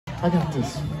I got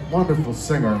this wonderful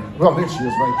singer. Well, there she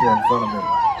is right there in front of me.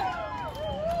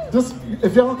 Just,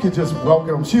 if y'all could just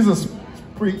welcome, she's a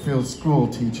Springfield school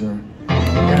teacher.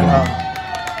 And,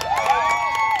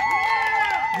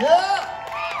 yeah!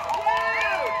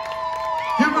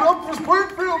 Give it up for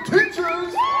Springfield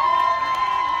teachers!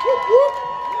 Whoop, whoop.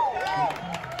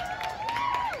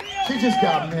 She just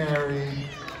got married.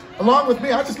 Along with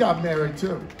me, I just got married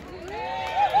too.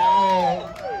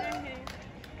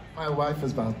 My wife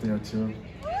is out there too.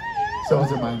 So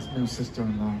is my new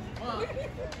sister-in-law. 1,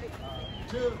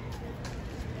 2,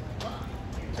 1,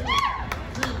 2,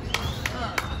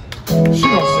 3. She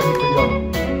gonna sing for y'all.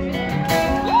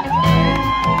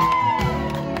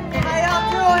 How y'all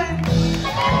doing?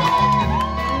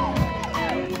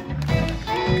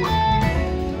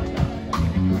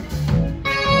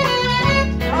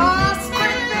 Oh,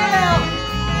 Springfield,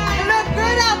 you look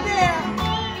good out there.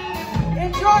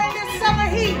 Enjoying this summer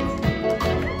heat.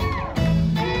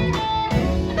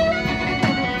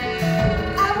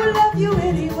 I will love you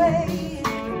anyway,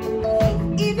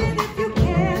 even if you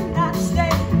cannot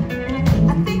stay.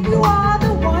 I think you are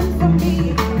the one for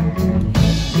me.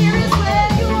 Here is where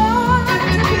you ought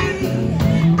to be.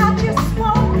 I just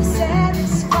want to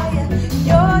satisfy you.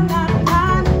 You're not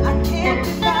mine, I can't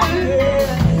deny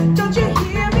it. Don't you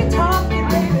hear me talking,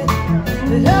 baby?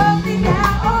 Love me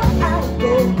now or I'll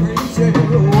go crazy.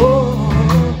 Oh,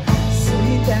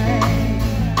 sweet thing.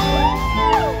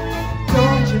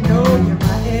 Don't you know you're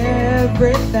my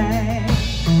everything?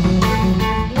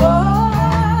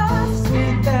 Oh,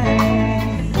 sweet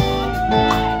thing.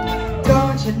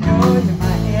 Don't you know you're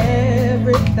my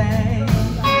everything?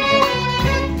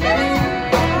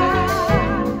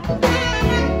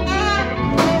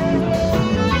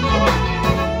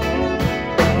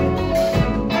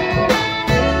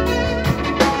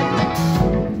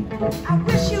 I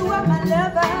wish you were my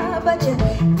lover, but you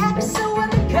act so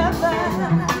undercover.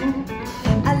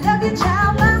 I love you,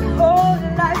 child, my whole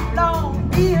life long.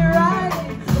 Be right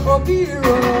or be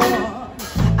wrong.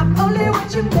 I'm only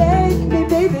what you make me,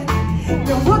 baby.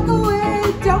 Don't walk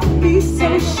away, don't be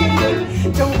so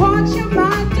shady. Don't want your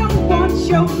mind, don't want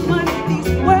your money.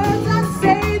 These words I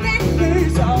say, they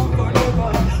is all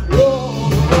forever.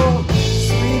 Whoa,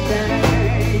 sweet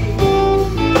thing.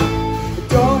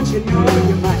 Don't you know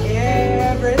you're my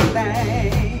everything?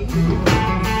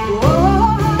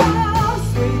 Oh,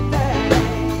 sweet thing.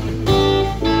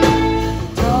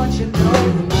 Don't you know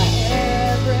you're my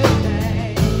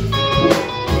everything?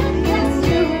 Yes,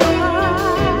 you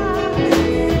are.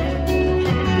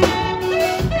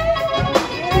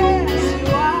 Yeah.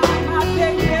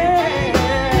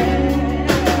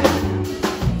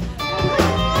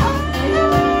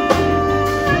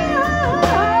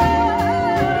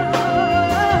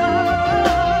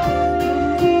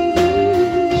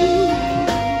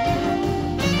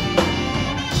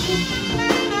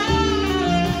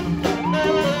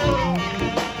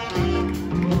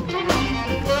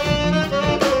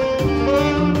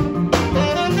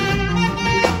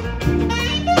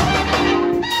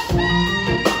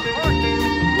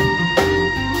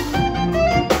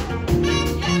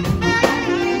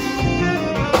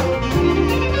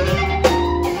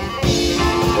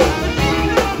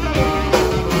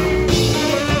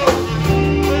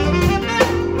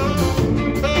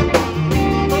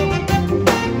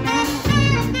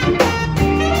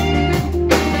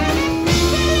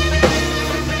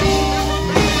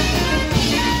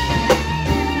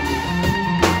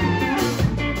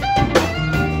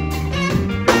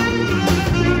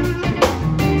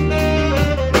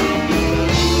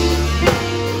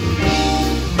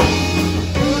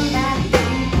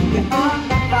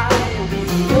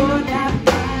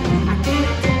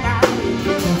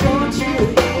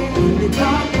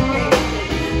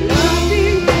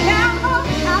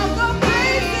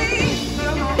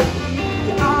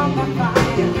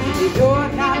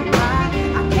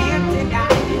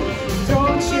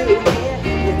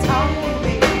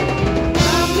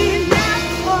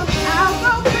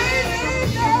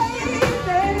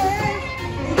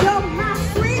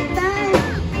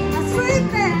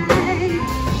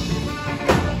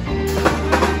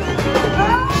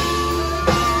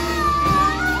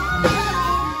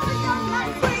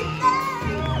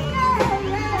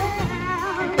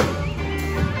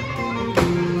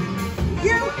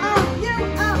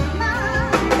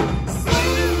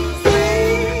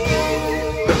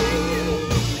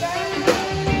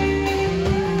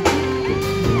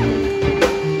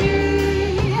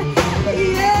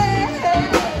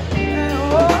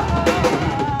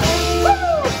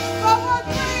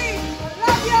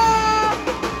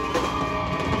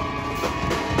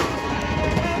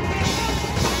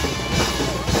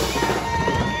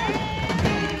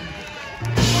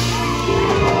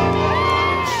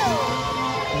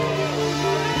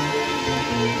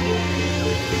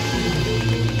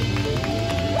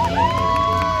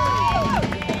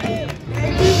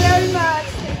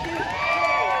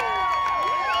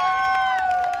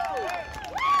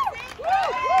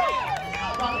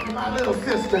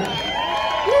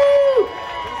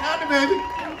 baby.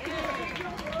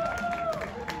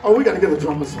 Oh, we got to get a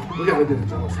drummer song. We got to get a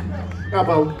drummer song. How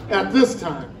about at this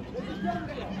time,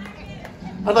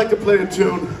 I'd like to play a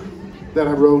tune that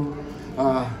I wrote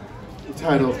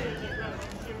entitled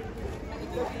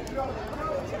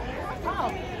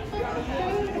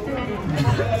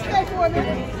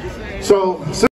So